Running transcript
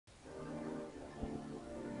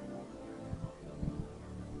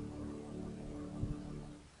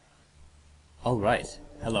Alright,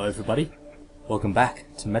 hello everybody. Welcome back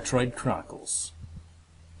to Metroid Chronicles.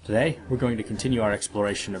 Today, we're going to continue our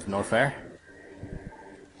exploration of Norfair.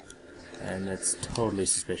 And it's totally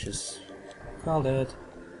suspicious. Called it.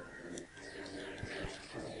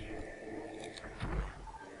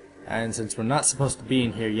 And since we're not supposed to be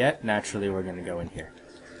in here yet, naturally we're going to go in here.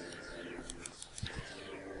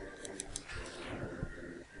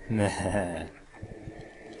 Nah.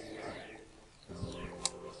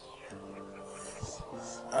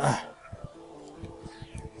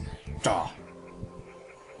 Oh.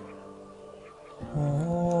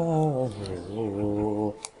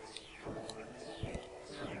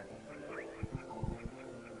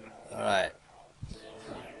 Alright.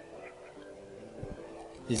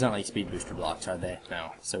 These aren't like speed booster blocks, are they?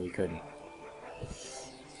 No, so we couldn't.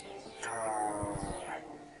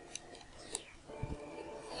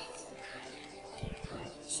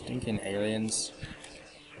 Stinking aliens.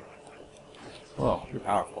 Whoa, you're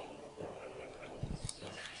powerful.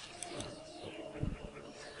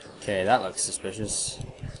 Okay, that looks suspicious.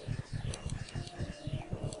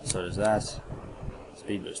 So does that.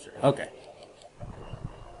 Speed booster. Okay.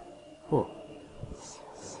 Whew.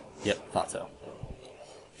 Yep, thought so.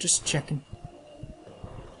 Just checking.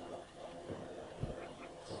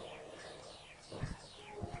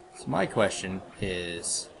 So my question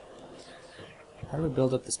is, how do we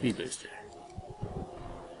build up the speed booster?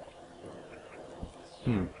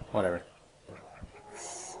 Whatever.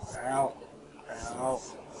 Ow. Ow.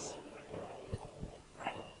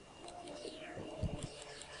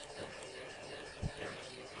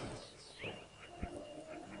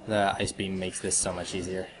 The ice beam makes this so much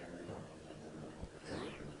easier.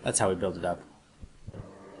 That's how we build it up.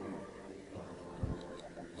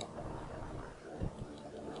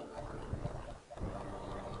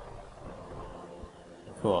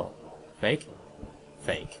 Cool. Fake?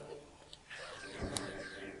 Fake.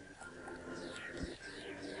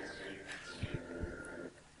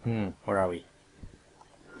 Where are we?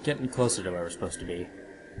 Getting closer to where we're supposed to be.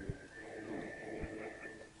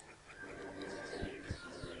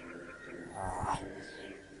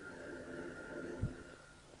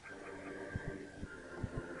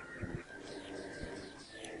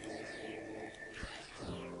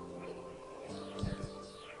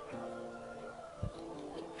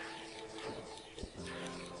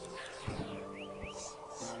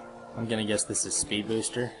 I'm gonna guess this is speed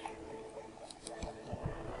booster.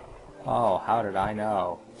 Oh, how did I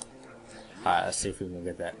know? Alright, let's see if we can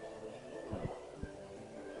get that.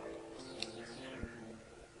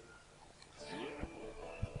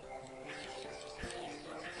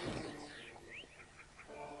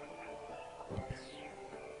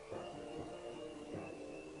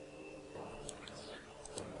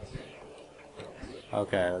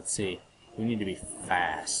 Okay, let's see. We need to be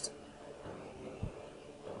fast.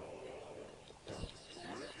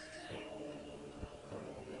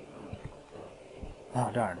 Oh,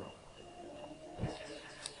 darn.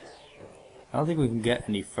 I don't think we can get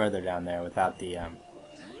any further down there without the,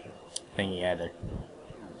 thingy either.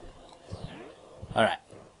 Alright.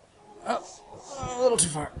 Oh, a little too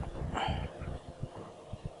far.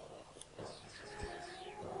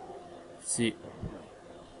 See.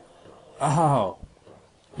 Oh,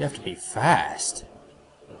 you have to be fast.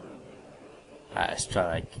 Alright, let's try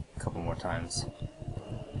like a couple more times.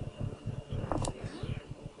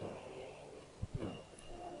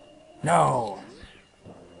 No!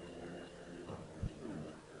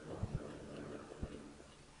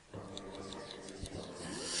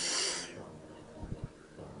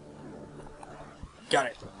 Got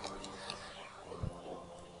it.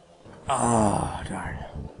 Oh, darn.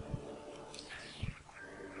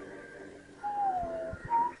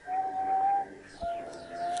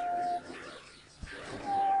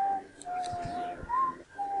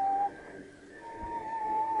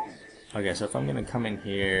 Okay, so if I'm gonna come in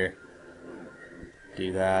here,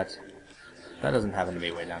 do that. That doesn't happen to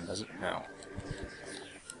be way down, does it? No.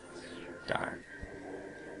 Darn.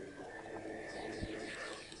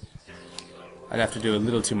 I'd have to do a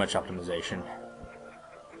little too much optimization.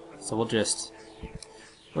 So we'll just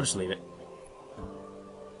leave it.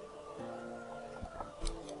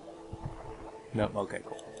 Nope, okay,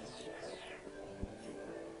 cool.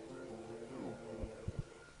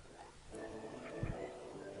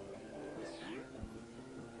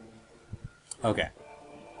 Okay.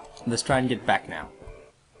 Let's try and get back now.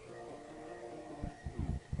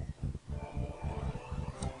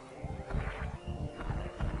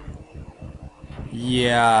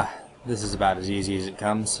 Yeah, this is about as easy as it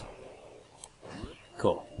comes.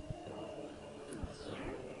 Cool.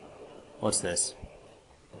 What's this?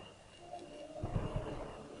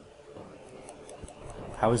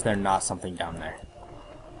 How is there not something down there?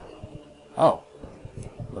 Oh,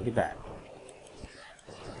 look at that.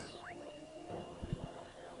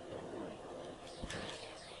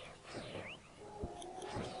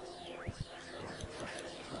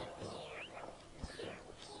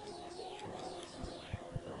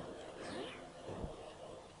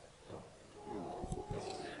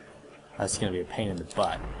 That's gonna be a pain in the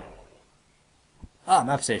butt. Ah,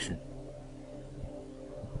 map station.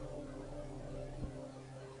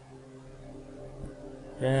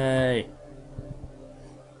 Yay.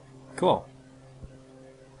 Cool.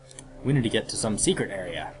 We need to get to some secret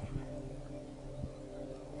area.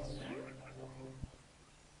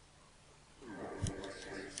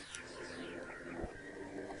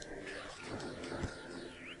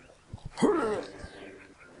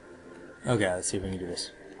 Okay, let's see if we can do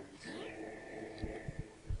this.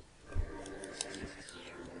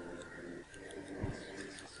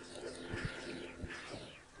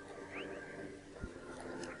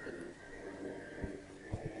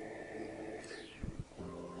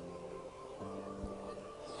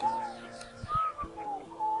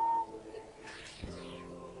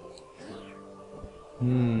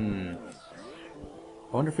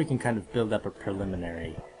 I wonder if we can kind of build up a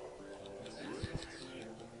preliminary.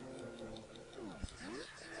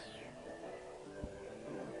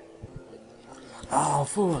 Oh,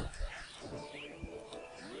 fool!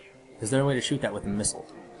 Is there a way to shoot that with a missile?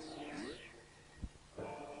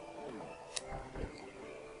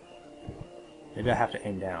 Maybe I have to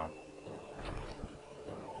aim down.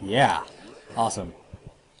 Yeah! Awesome.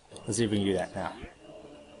 Let's see if we can do that now.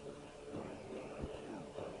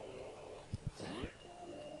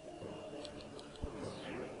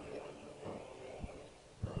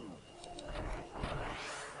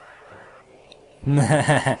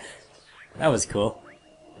 That was cool.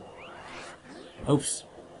 Oops.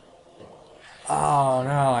 Oh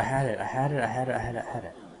no, I had it.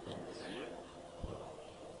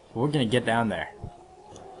 We're gonna get down there.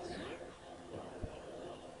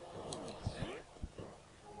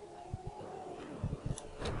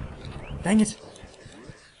 Dang it!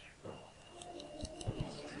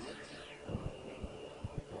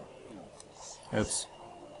 Oops.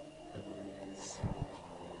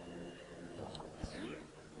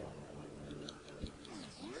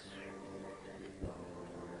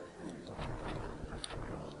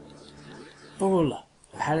 Fool!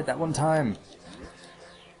 I had it that one time.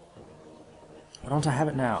 Why don't I have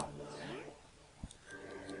it now?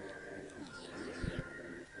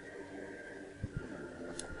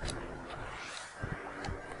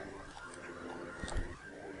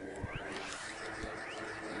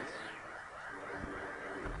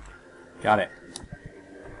 Got it.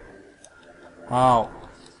 Oh.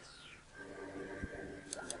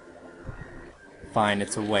 Fine,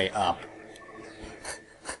 it's a way up.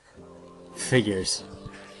 Figures.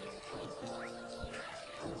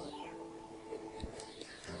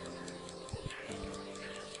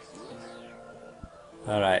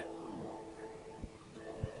 Alright.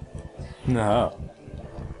 No.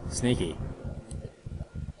 Sneaky.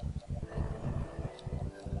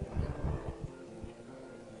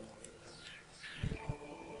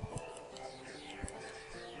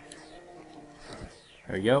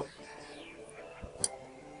 There we go.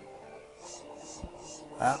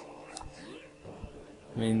 Well,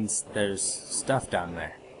 means there's stuff down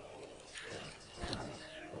there.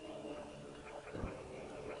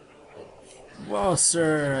 Whoa,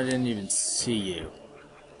 sir, I didn't even see you.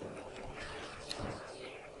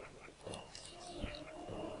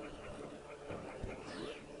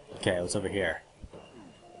 Okay, what's over here?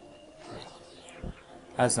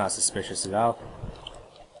 That's not suspicious at all.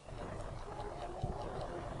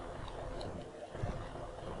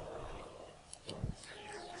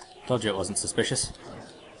 Told you it wasn't suspicious.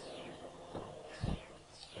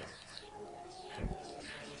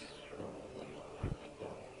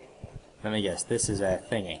 Let me guess, this is a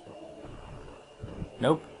thingy.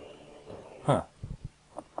 Nope. Huh.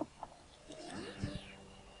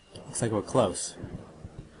 Looks like we're close.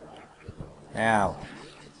 Ow.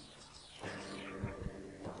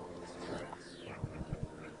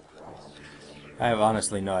 I have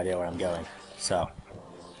honestly no idea where I'm going, so.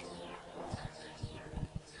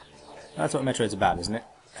 That's what Metroid's about, isn't it?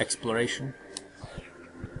 Exploration.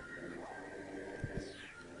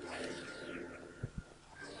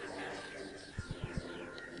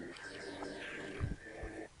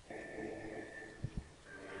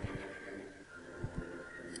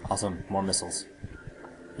 Awesome, more missiles.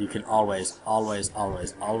 You can always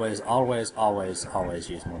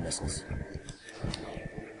use more missiles.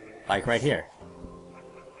 Like right here.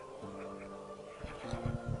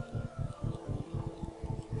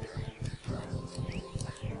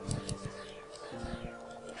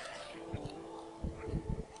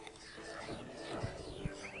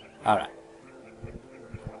 Alright.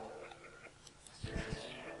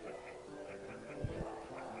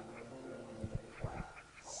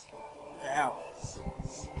 Ow.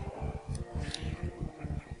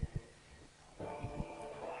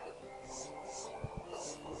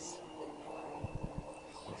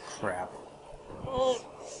 Crap.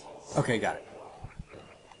 Okay, got it.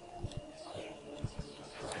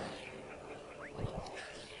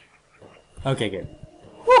 Okay, good.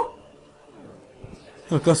 Woo! A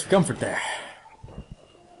little close for comfort there.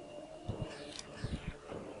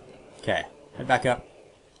 Okay, head back up.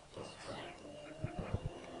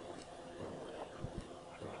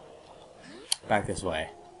 Back this way.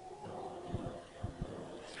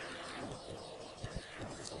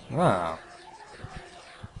 Oh.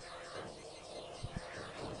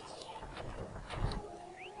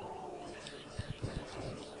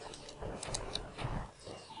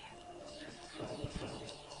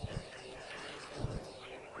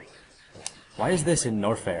 Why is this in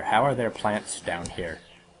Norfair? How are there plants down here?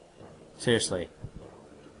 Seriously.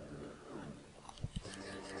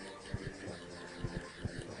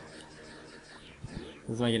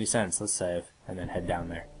 Doesn't make any sense. Let's save and then head down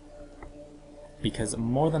there. Because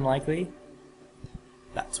more than likely,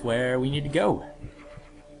 that's where we need to go.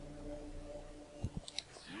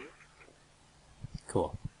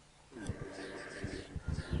 Cool.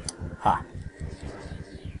 Ha.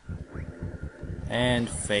 And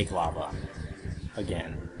fake lava.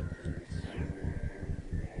 Again.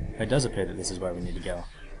 It does appear that this is where we need to go.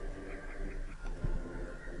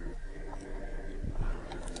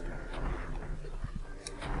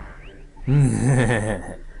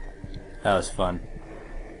 That was fun.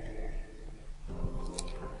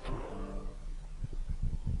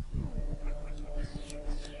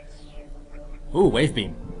 Ooh, wave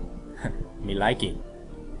beam. Me like it.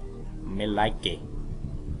 Me like it.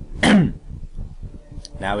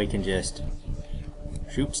 Now we can just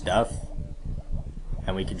shoot stuff,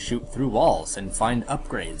 and we can shoot through walls and find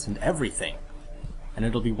upgrades and everything, and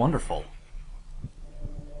it'll be wonderful.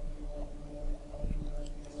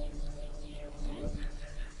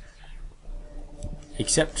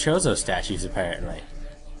 Except Chozo statues, apparently.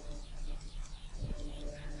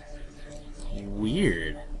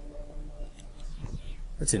 Weird.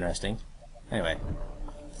 That's interesting. Anyway,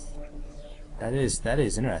 that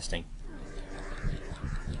is interesting.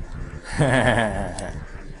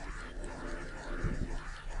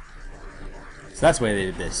 So that's why they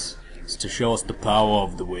did this. It's to show us the power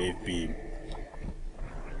of the wave beam.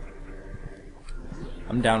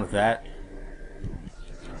 I'm down with that.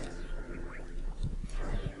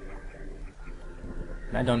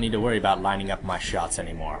 And I don't need to worry about lining up my shots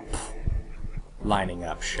anymore. Lining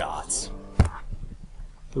up shots.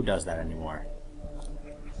 Who does that anymore?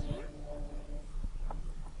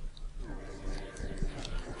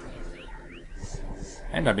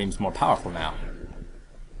 And our beam's more powerful now.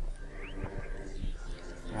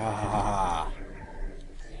 Ah.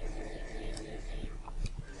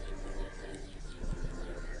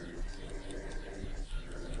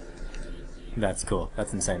 That's cool.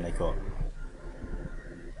 That's insanely cool.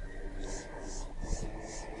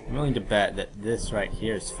 I'm willing to bet that this right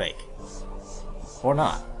here is fake. Or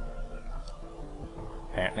not.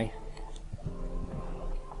 Apparently.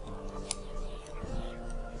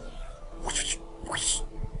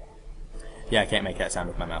 Yeah, I can't make that sound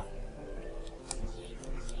with my mouth.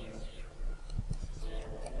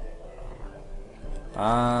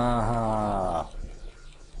 Ah,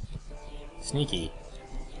 sneaky.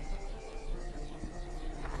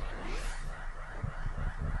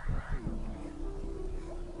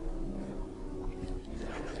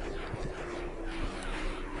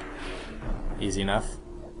 Easy enough.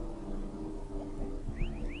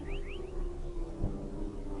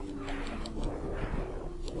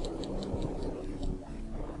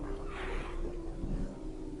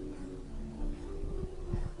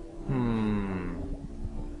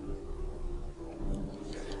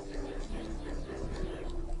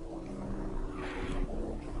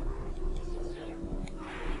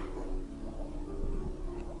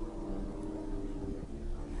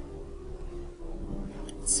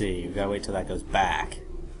 Let's see, we gotta wait till that goes back.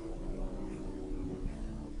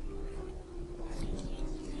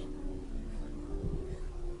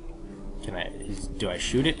 Can I, do I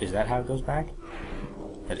shoot it? Is that how it goes back?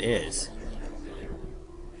 It is.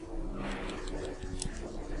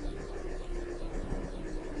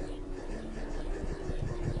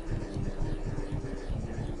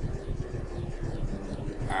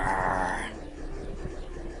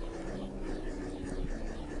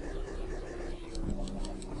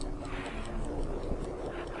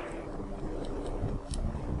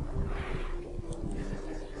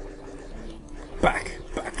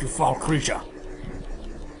 You foul creature!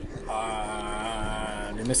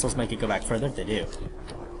 Do missiles make it go back further? They do.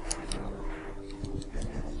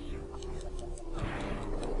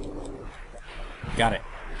 Got it.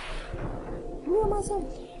 Ooh, awesome.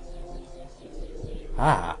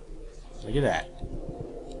 Ah, look at that.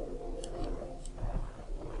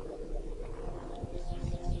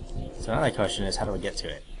 So now the question is, how do I get to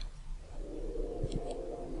it?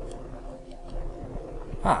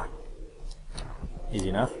 Ah. Easy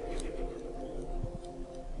enough.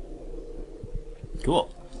 Cool.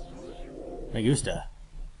 Me gusta.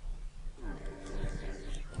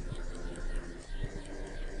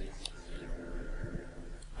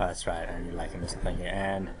 Oh, that's right, I need like a missile thing here,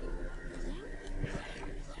 and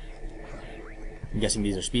I'm guessing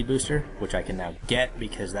these are speed booster, which I can now get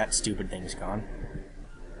because that stupid thing's gone.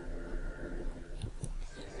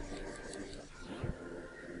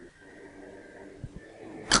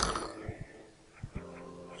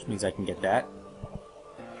 Which means I can get that.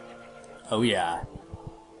 Oh yeah.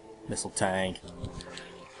 Missile tank.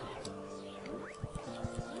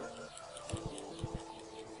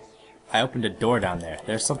 I opened a door down there.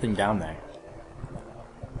 There's something down there.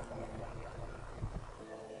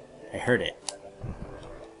 I heard it.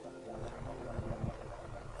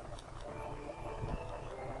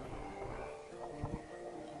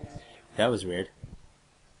 That was weird.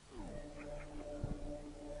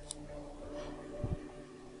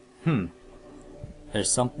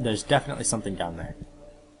 There's definitely something down there.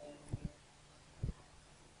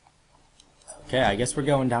 Okay, I guess we're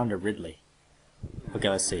going down to Ridley. Okay,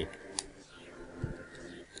 let's see.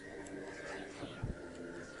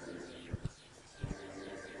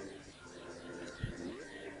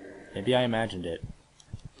 Maybe I imagined it.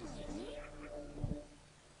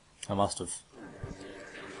 I must have.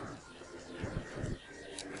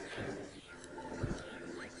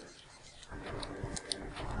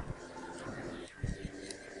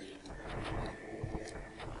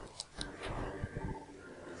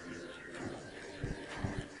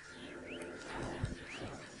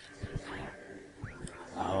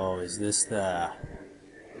 Oh, is this the...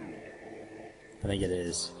 I think it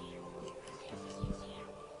is.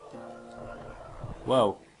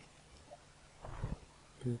 Whoa.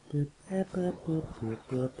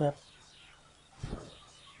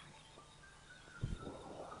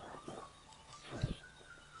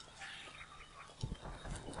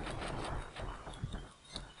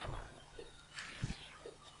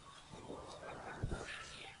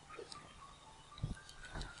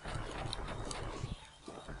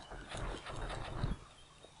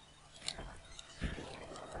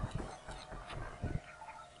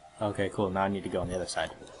 Okay, cool. Now I need to go on the other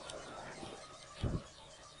side.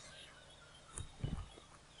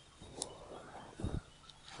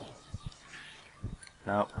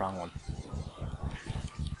 Nope, wrong one.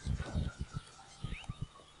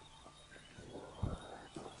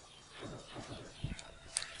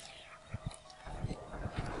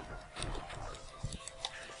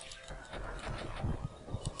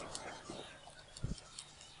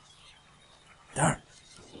 Darn.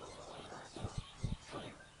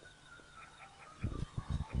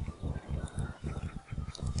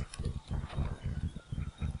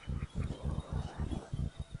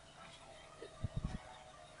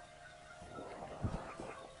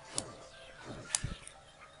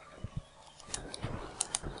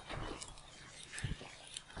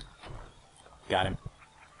 Got him.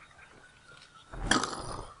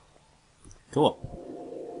 Cool.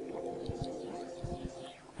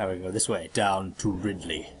 Now we go this way, down to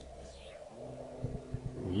Ridley.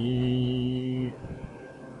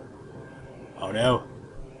 Oh no.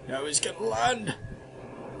 No, he's gonna land!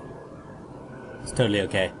 It's totally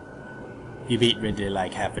okay. You beat Ridley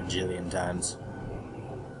like half a jillion times.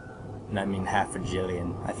 And I mean half a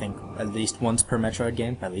jillion. I think at least once per Metroid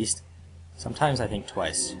game, at least. Sometimes I think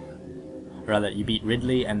twice. Or rather, you beat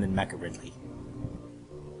Ridley and then Mecha Ridley.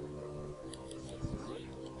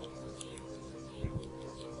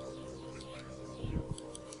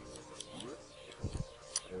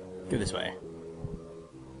 Go this way.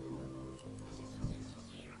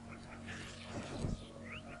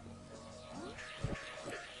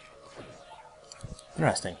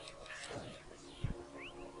 Interesting.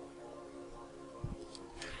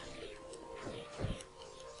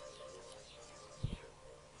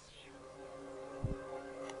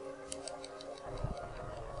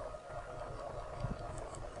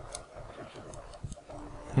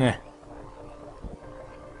 Meh.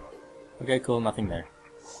 Okay, cool, nothing there.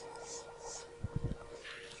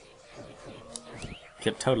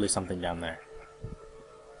 Except totally something down there.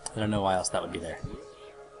 I don't know why else that would be there.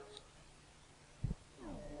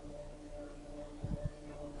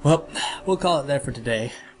 Well, we'll call it there for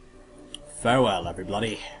today. Farewell,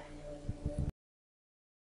 everybody.